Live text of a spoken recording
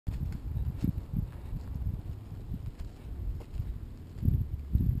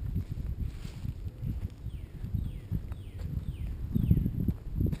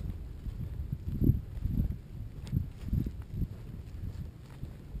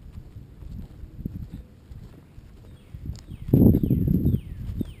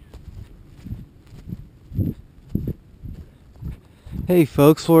Hey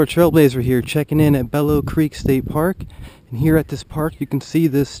folks, Florida Trailblazer here, checking in at Bulow Creek State Park. And here at this park you can see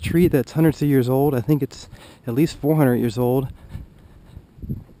this tree that's hundreds of years old. I think it's at least 400 years old.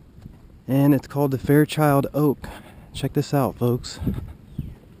 And it's called the Fairchild Oak. Check this out, folks.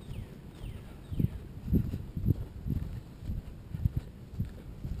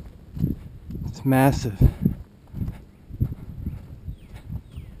 It's massive.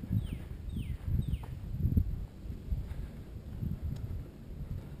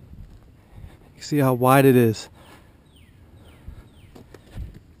 See how wide it is.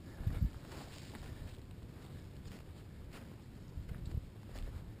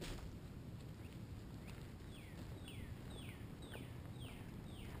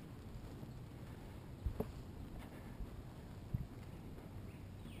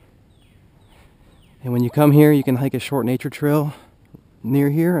 And when you come here, you can hike a short nature trail near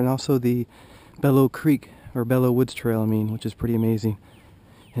here, and also the Bulow Creek, or Bulow Woods Trail, which is pretty amazing.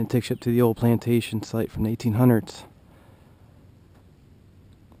 And it takes you up to the old plantation site from the 1800s.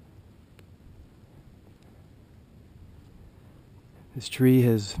 This tree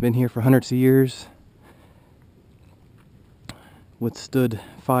has been here for hundreds of years, withstood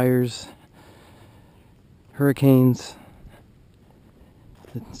fires, hurricanes.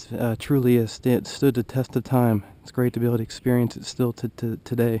 It's truly stood the test of time. It's great to be able to experience it still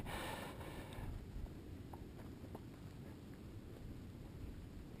today.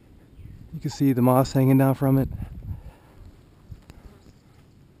 You can see the moss hanging down from it.